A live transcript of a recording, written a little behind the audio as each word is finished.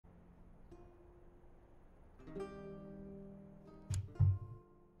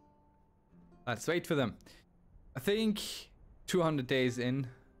Let's wait for them. I think 200 days in,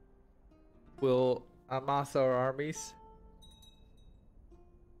 we'll amass our armies.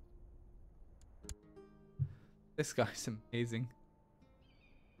 This guy's amazing.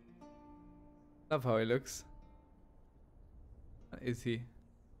 Love how he looks. Is he?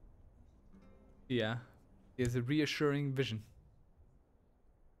 Yeah. He has a reassuring vision.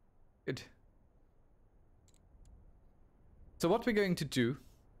 Good. So what we're going to do,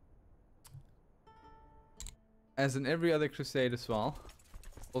 as in every other crusade as well,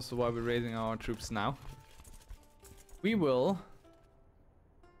 also why we're raising our troops now, we will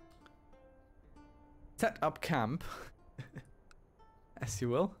set up camp, as you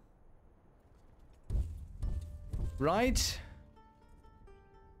will, right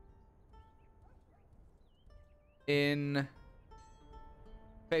in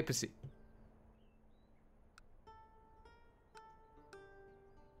Papacy.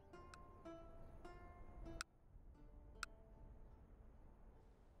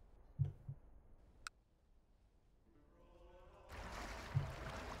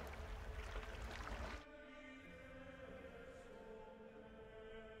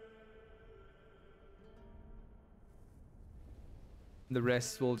 The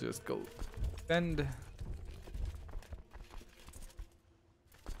rest will just go bend.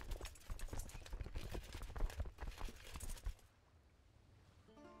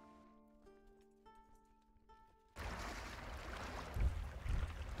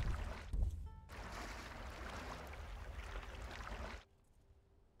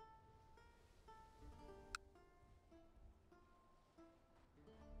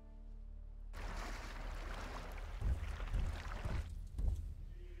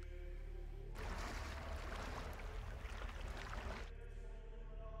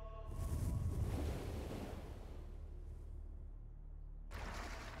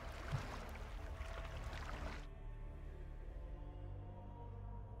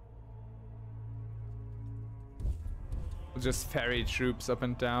 We'll just ferry troops up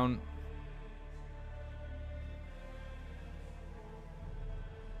and down.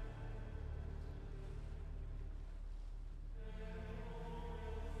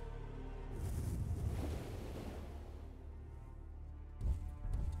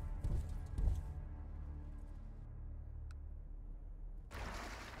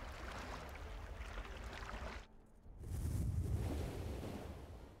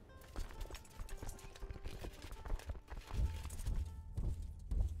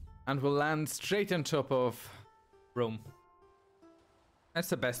 And we'll land straight on top of Rome. That's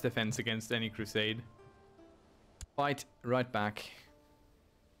the best defense against any crusade. Fight right back.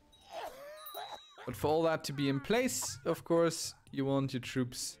 But for all that to be in place, of course, you want your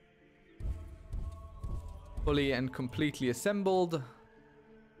troops fully and completely assembled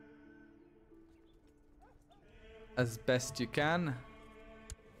as best you can.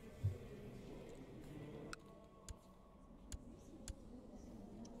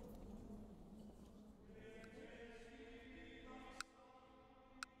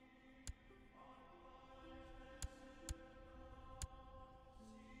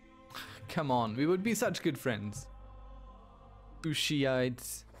 Come on, we would be such good friends. Two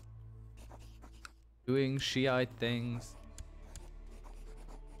Shiites doing Shiite things.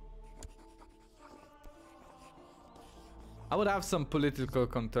 I would have some political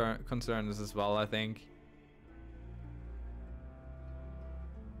concerns as well, I think.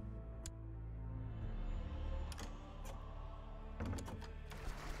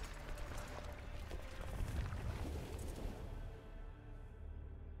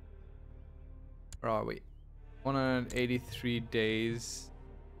 Where are we? 183 days.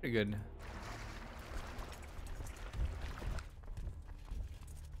 Pretty good.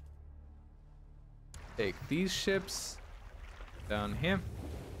 Take these ships down here.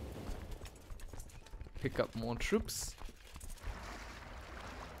 Pick up more troops.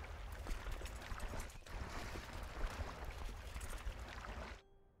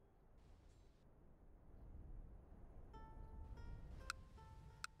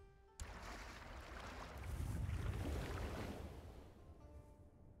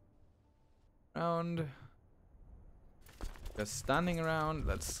 Around. Just standing around.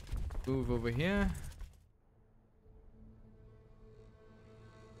 Let's move over here.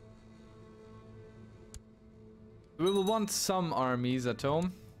 We will want some armies at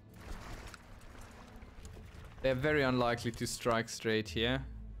home. They're very unlikely to strike straight here.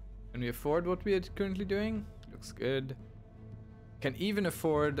 Can we afford what we are currently doing? Looks good. Can even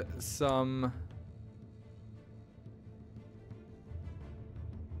afford some...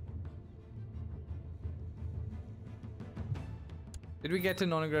 Did we get a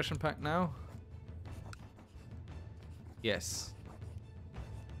non-aggression pact now? Yes.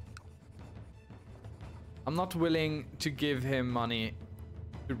 I'm not willing to give him money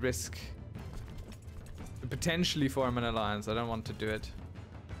to risk to potentially form an alliance. I don't want to do it.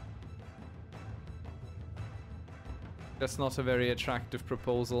 That's not a very attractive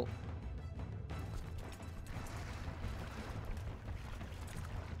proposal.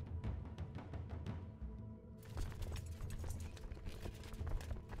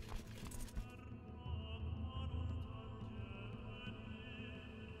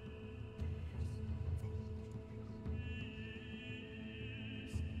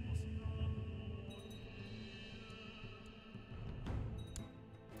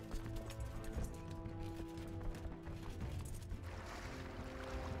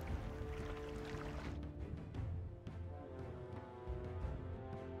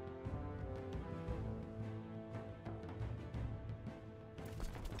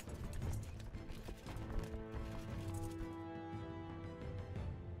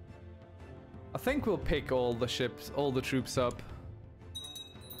 I think we'll pick all the ships, all the troops up.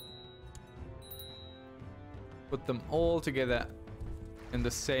 Put them all together in the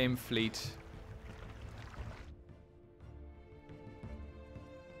same fleet.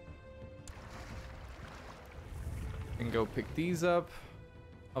 And go pick these up.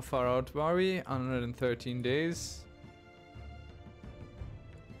 How far out are we? 113 days.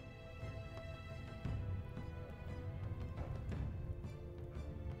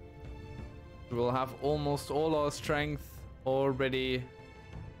 We'll have almost all our strength already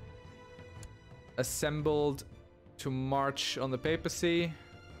assembled to march on the papacy.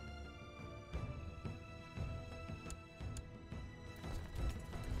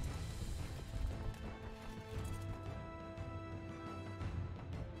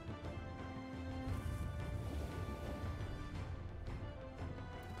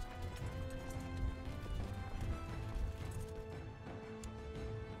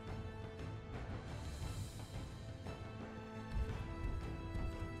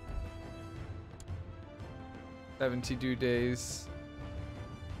 "72 days.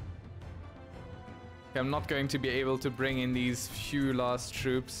 Okay, I'm not going to be able to bring in these few last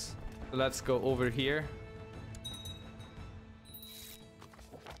troops. So let's go over here.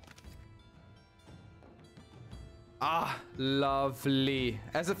 Ah, lovely.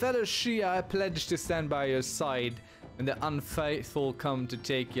 As a fellow Shia, I pledge to stand by your side when the unfaithful come to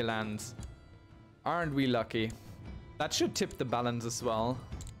take your lands. Aren't we lucky? That should tip the balance as well.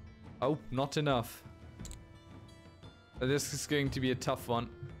 Oh, not enough. This is going to be a tough one.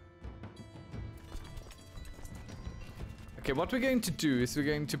 Okay, what we're going to do is we're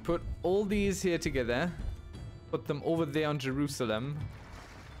going to put all these here together. Put them over there on Jerusalem.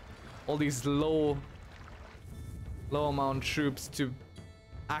 All these low amount troops to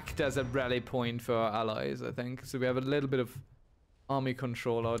act as a rally point for our allies, I think. So we have a little bit of army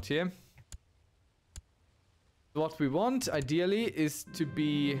control out here. What we want, ideally, is to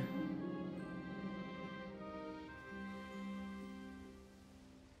be...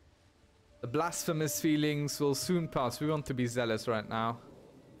 The blasphemous feelings will soon pass. We want to be zealous right now.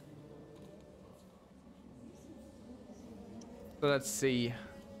 So let's see.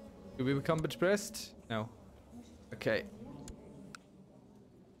 Do we become depressed? No. Okay.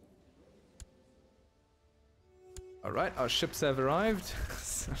 Alright, our ships have arrived.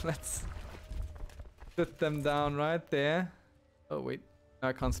 So let's put them down right there. Oh wait,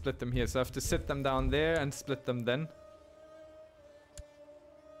 I can't split them here. So I have to sit them down there and split them then.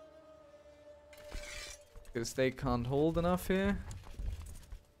 Because they can't hold enough here.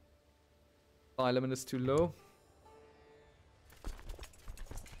 Supply limit is too low.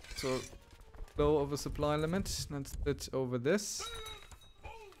 So low of a supply limit. Let's split over this.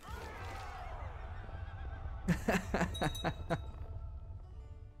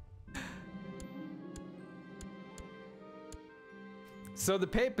 So the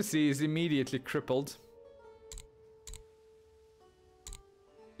papacy is immediately crippled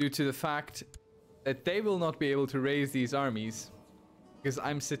due to the fact that they will not be able to raise these armies because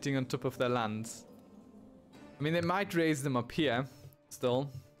I'm sitting on top of their lands. I mean, they might raise them up here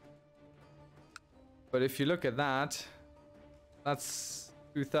still. But if you look at that, that's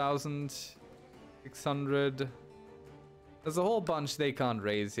 2,600. There's a whole bunch they can't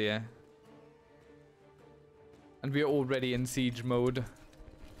raise here. And we're already in siege mode.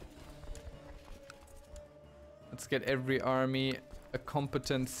 Let's get every army a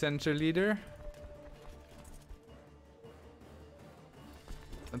competent center leader.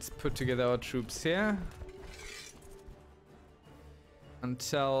 Let's put together our troops here. And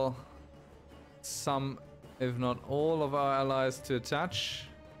tell some, if not all, of our allies to attach.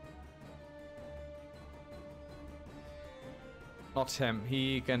 Not him.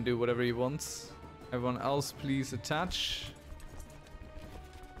 He can do whatever he wants. Everyone else, please attach.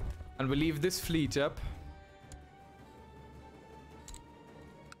 And we leave this fleet up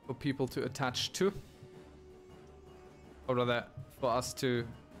for people to attach to. Or rather, for us to...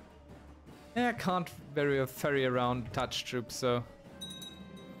 Yeah, I can't ferry around attached troops, so...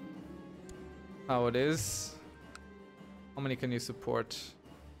 How it is. How many can you support?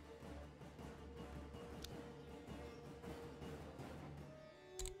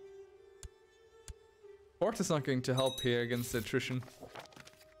 Port is not going to help here against the attrition.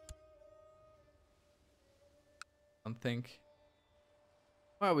 I don't think.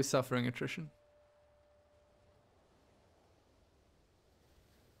 Why are we suffering attrition?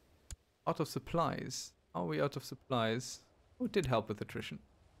 Out of supplies. Are we out of supplies? Oh, it did help with attrition.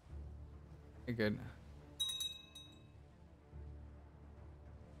 Okay, good.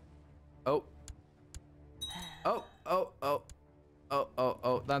 Oh. Oh, oh, oh. Oh, oh,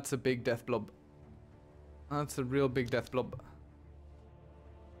 oh. That's a big death blob. That's a real big death blob.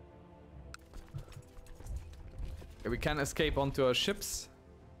 Okay, we can escape onto our ships.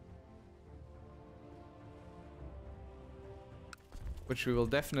 Which we will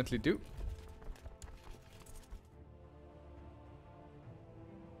definitely do.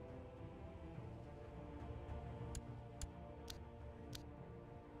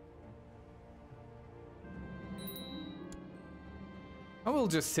 I will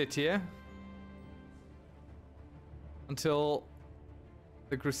just sit here until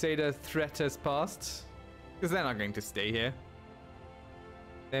the Crusader threat has passed, because they're not going to stay here.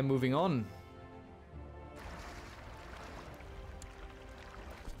 They're moving on.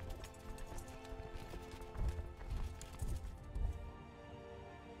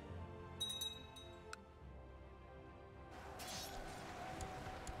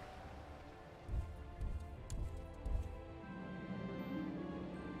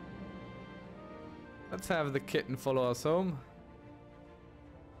 Let's have the kitten follow us home.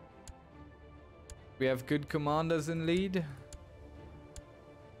 We have good commanders in lead.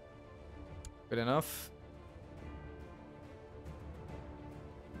 Good enough.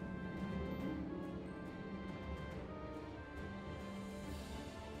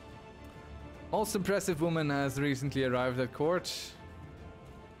 Most impressive woman has recently arrived at court.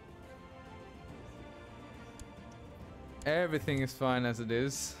 Everything is fine as it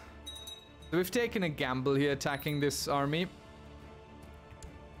is. So we've taken a gamble here attacking this army.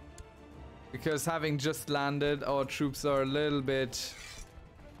 Because having just landed, our troops are a little bit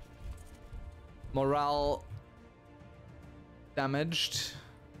morale damaged.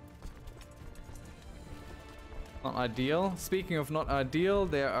 Not ideal. Speaking of not ideal,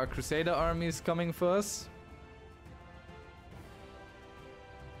 there are Crusader armies coming for us.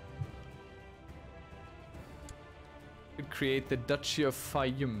 Could create the Duchy of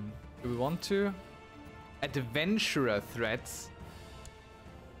Fayum. Do we want to? Adventurer threats?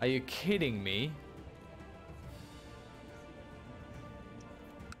 Are you kidding me?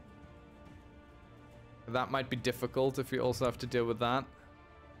 That might be difficult if we also have to deal with that.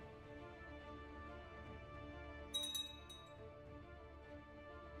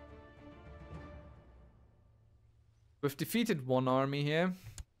 We've defeated one army here.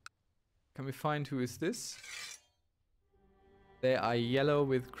 Can we find who is this? They are yellow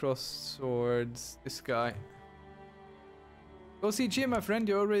with crossed swords. This guy. Go see Jim, my friend.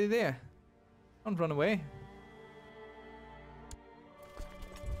 You're already there. Don't run away.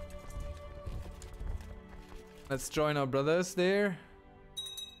 Let's join our brothers there.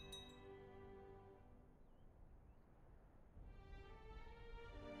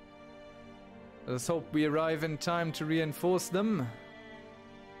 Let's hope we arrive in time to reinforce them.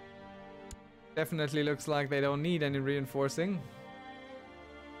 Definitely looks like they don't need any reinforcing.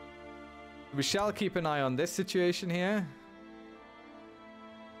 We shall keep an eye on this situation here.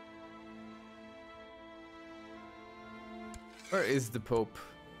 Where is the Pope?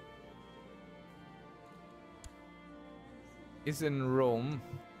 He's in Rome.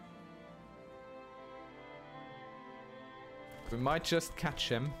 We might just catch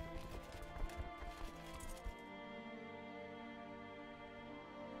him.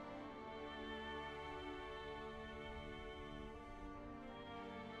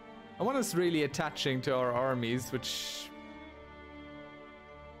 I want us really attaching to our armies, which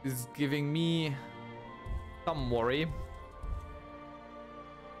is giving me some worry.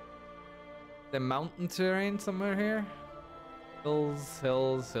 The mountain terrain somewhere here? Hills,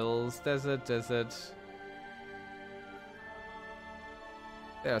 hills, hills, desert, desert.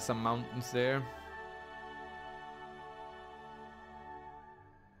 There are some mountains there.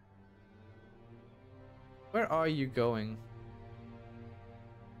 Where are you going?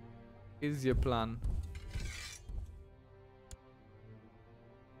 is your plan?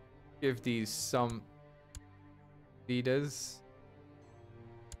 Give these some leaders.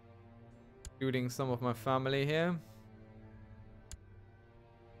 Shooting some of my family here.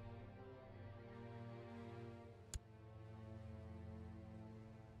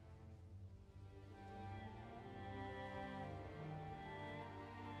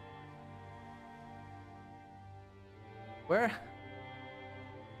 Where?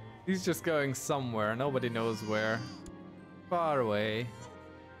 He's just going somewhere. Nobody knows where. Far away.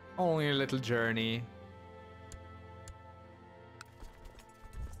 Only a little journey.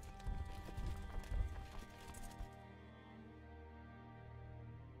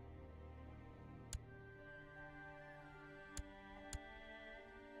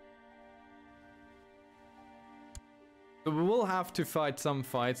 So we will have to fight some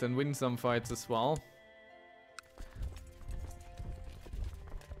fights and win some fights as well.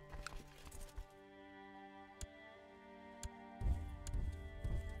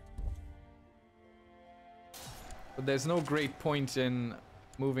 But there's no great point in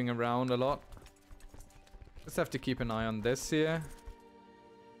moving around a lot. Just have to keep an eye on this here.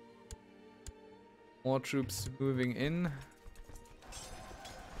 More troops moving in.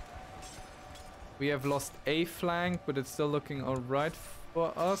 We have lost a flank, but it's still looking alright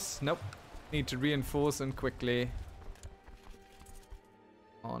for us. Nope. Need to reinforce and quickly.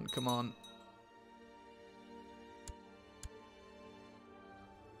 On, come on.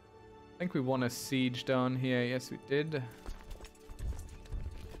 I think we won a siege down here. Yes, we did.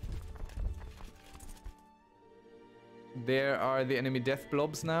 There are the enemy death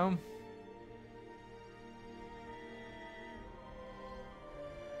blobs now.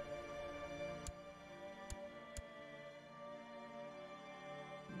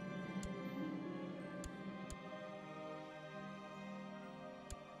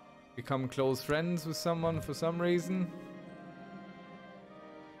 Become close friends with someone for some reason.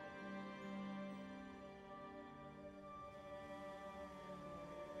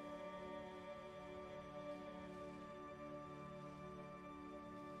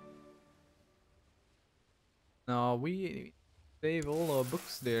 No, we save all our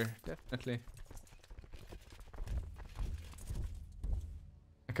books there, definitely.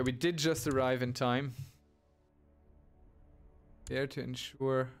 Okay, we did just arrive in time. There to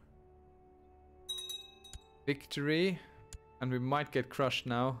ensure victory, and we might get crushed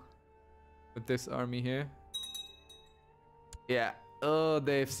now with this army here. Yeah. Oh,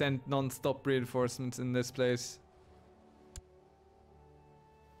 they've sent non-stop reinforcements in this place.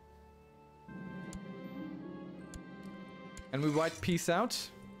 And we white peace out.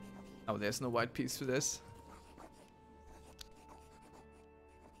 Oh, there's no white peace for this.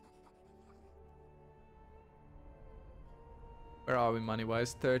 Where are we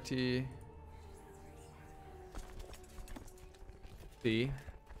money-wise? 30.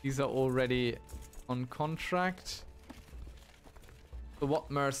 These are already on contract. So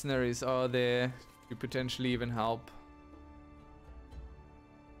what mercenaries are there to potentially even help?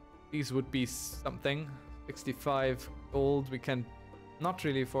 These would be something. 65 gold. We can not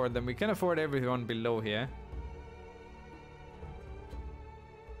really afford them. We can afford everyone below here.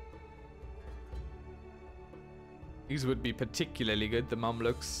 These would be particularly good, the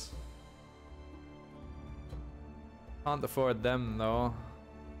Mamluks. Can't afford them though.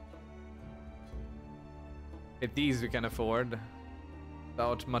 If these we can afford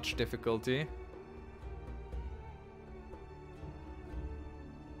without much difficulty.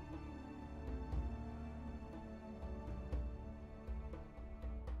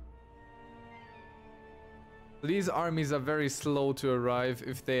 These armies are very slow to arrive,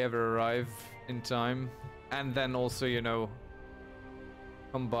 if they ever arrive in time. And then also, you know,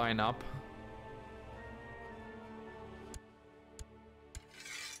 combine up.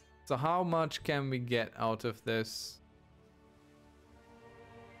 So how much can we get out of this?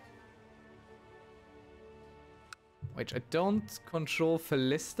 Wait, I don't control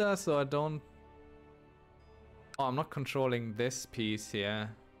Felista, so I don't... Oh, I'm not controlling this piece here.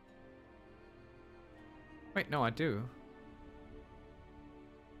 Wait, no, I do.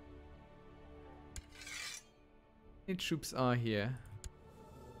 How many troops are here?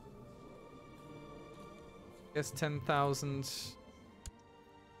 Yes, 10,000.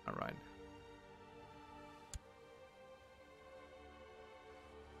 Alright.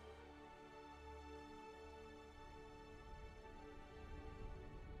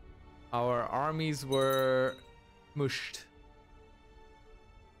 Our armies were mushed.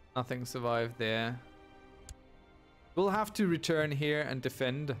 Nothing survived there. We'll have to return here and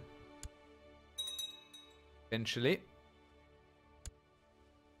defend. Eventually.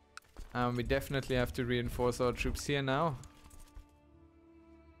 We definitely have to reinforce our troops here now.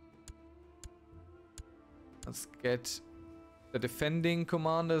 Let's get the defending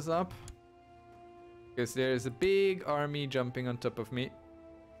commanders up. Because there is a big army jumping on top of me.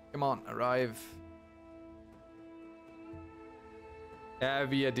 Come on, arrive. Yeah,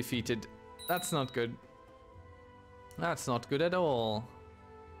 we are defeated. That's not good. That's not good at all.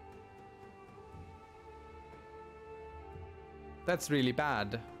 That's really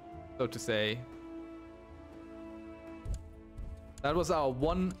bad, so to say. That was our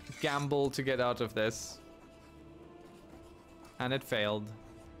one gamble to get out of this. And it failed.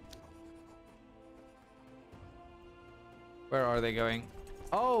 Where are they going?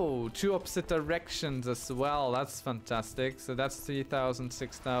 Oh, two opposite directions as well. That's fantastic. So that's 3,000,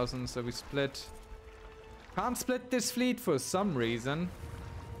 6,000. So we split. Can't split this fleet for some reason.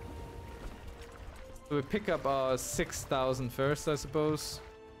 So we pick up our 6,000 first, I suppose.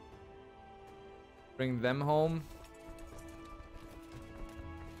 Bring them home.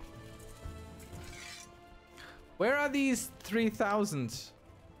 Where are these 3,000?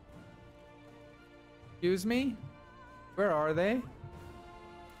 Excuse me? Where are they?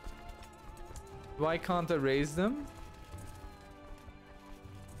 Why can't I raise them?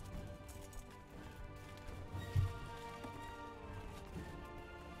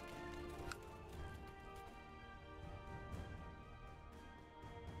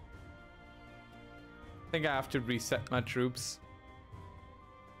 I think I have to reset my troops,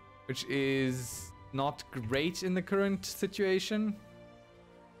 which is not great in the current situation.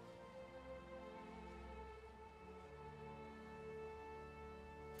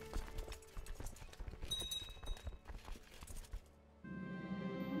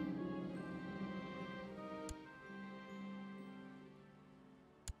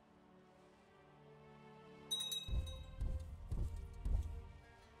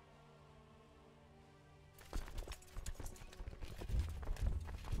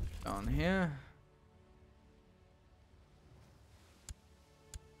 Down here.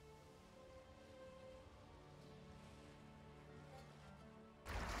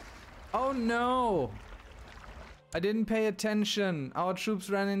 Oh no! I didn't pay attention. Our troops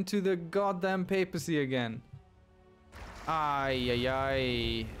ran into the goddamn papacy again. Ay, ay,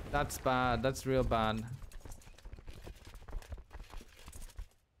 ay. That's bad. That's real bad.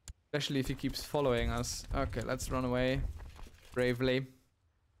 Especially if he keeps following us. Okay, let's run away. Bravely.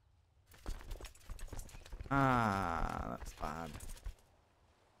 Ah, that's bad.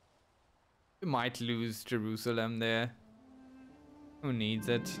 We might lose Jerusalem there. Who needs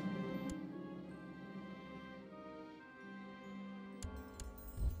it?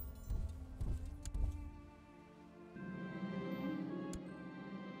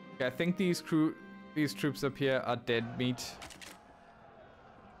 Okay, I think these troops up here are dead meat.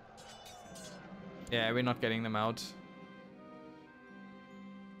 Yeah, we're not getting them out.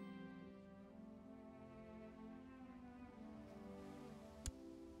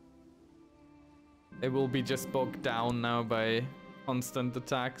 They will be just bogged down now by constant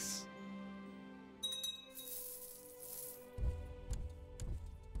attacks.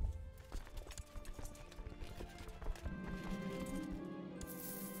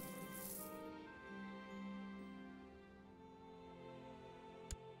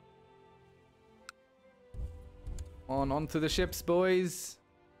 On to the ships, boys.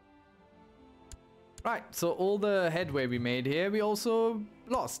 Right, so all the headway we made here, we also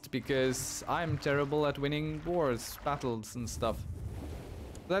lost because I'm terrible at winning wars, battles and stuff.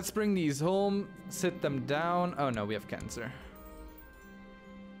 Let's bring these home, sit them down. Oh no, we have cancer.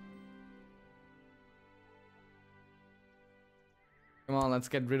 Come on, let's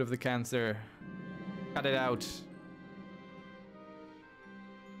get rid of the cancer. Cut it out.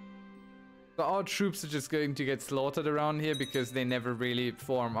 So our troops are just going to get slaughtered around here because they never really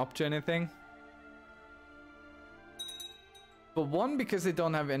form up to anything. But one, because they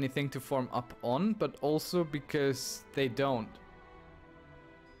don't have anything to form up on, but also because they don't.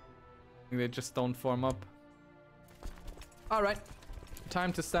 They just don't form up. Alright.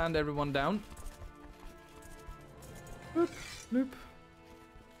 Time to stand everyone down. Bloop, bloop.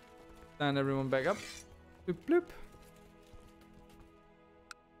 Stand everyone back up. Bloop, bloop.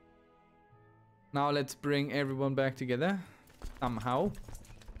 Now let's bring everyone back together. Somehow.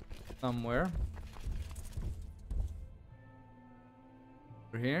 Somewhere.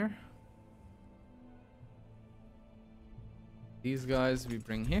 Over here. These guys we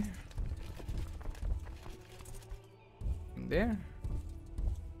bring here. Bring there.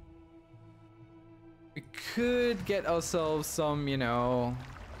 We could get ourselves some, you know,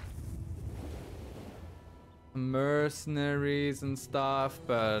 mercenaries and stuff,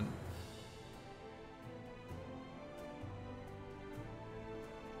 but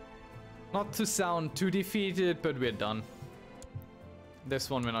Not to sound too defeated, but we're done. This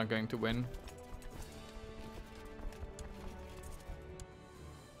one we're not going to win.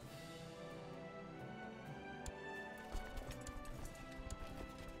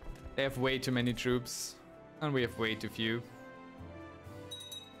 They have way too many troops, and we have way too few.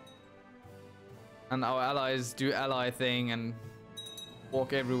 And our allies do ally thing and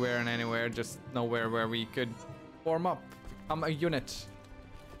walk everywhere and anywhere, just nowhere where we could form up, become a unit.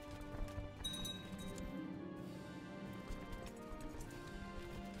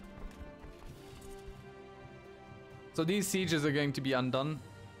 So these sieges are going to be undone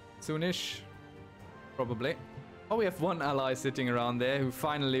soonish, probably. Oh, we have one ally sitting around there who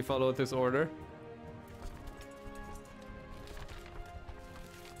finally followed this order.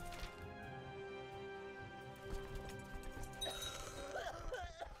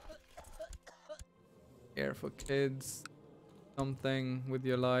 Care for kids. Something with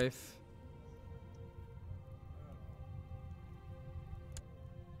your life.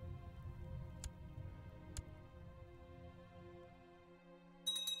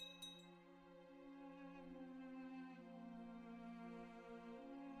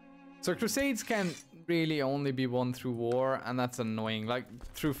 So Crusades can really only be won through war, and that's annoying, like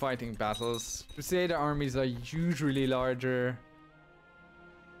through fighting battles. Crusader armies are usually larger.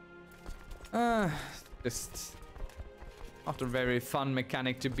 Just not a very fun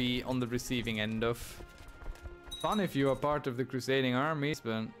mechanic to be on the receiving end of. Fun if you are part of the crusading armies,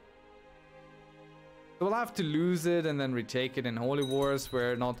 but we'll have to lose it and then retake it in holy wars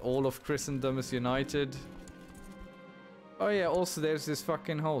where not all of Christendom is united. Oh yeah, also there's this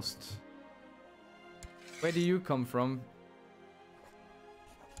fucking host. Where do you come from?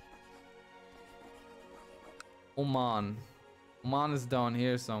 Oman. Oman is down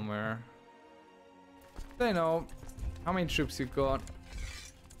here somewhere. They know. How many troops you got?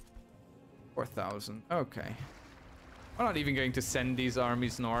 4,000. Okay. We're not even going to send these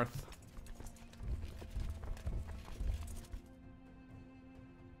armies north.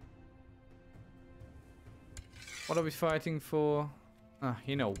 What are we fighting for? Ah,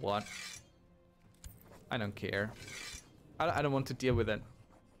 you know what? I don't care. I don't want to deal with it.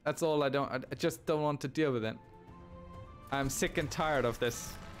 That's all I just don't want to deal with it. I'm sick and tired of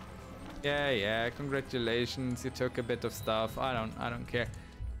this. Yeah, congratulations. You took a bit of stuff. I don't care.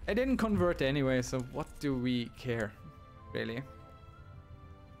 I didn't convert anyway, so what do we care? Really?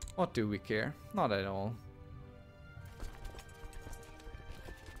 What do we care? Not at all.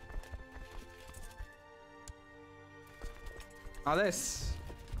 Now this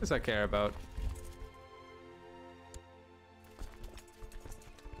I care about.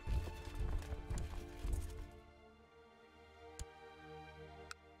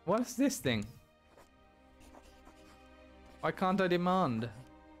 What is this thing? Why can't I demand?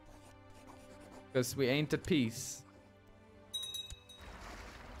 Because we ain't at peace.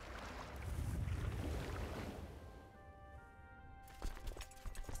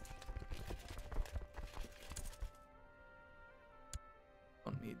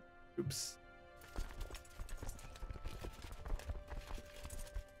 Don't need troops.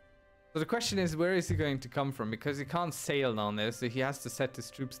 So the question is, where is he going to come from? Because he can't sail down there, so he has to set his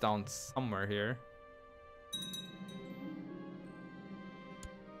troops down somewhere here.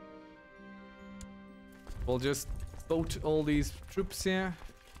 We'll just boat all these troops here.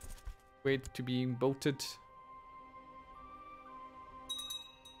 Wait to be boated.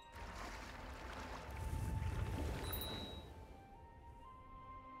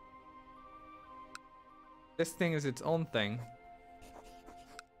 This thing is its own thing.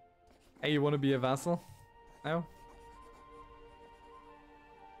 Hey, you want to be a vassal? No?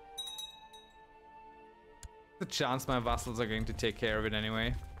 There's a chance my vassals are going to take care of it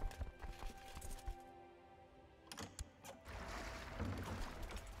anyway.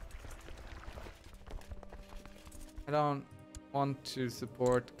 I don't want to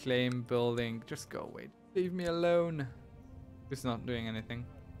support claim building. Just go away. Leave me alone. He's not doing anything.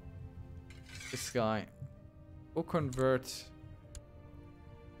 This guy. Go convert.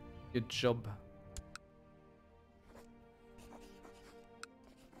 Good job.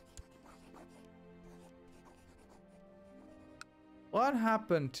 What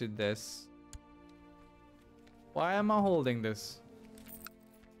happened to this? Why am I holding this?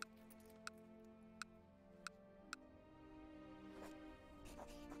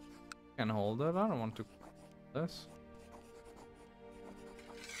 Can hold it. I don't want to hold this.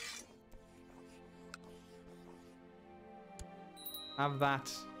 Have that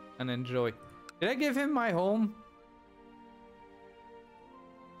and enjoy. Did I give him my home?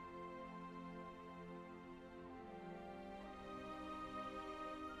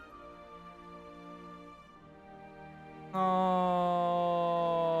 Oh,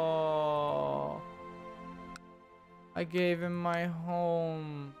 I gave him my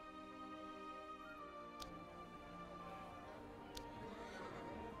home.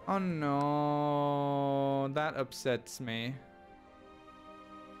 Oh no, that upsets me.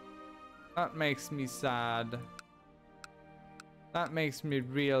 That makes me sad. That makes me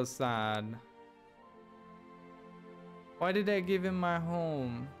real sad. Why did I give him my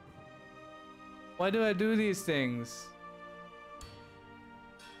home? Why do I do these things?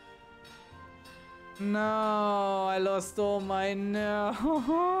 No, I lost all my no.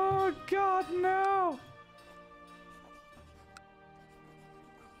 Oh God, no.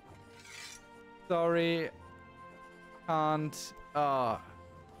 Sorry. Can't.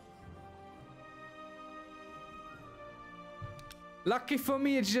 Lucky for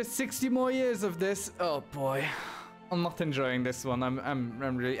me, it's just 60 more years of this. Oh boy. I'm not enjoying this one.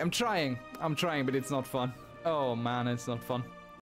 I'm trying, but it's not fun. Oh man, it's not fun.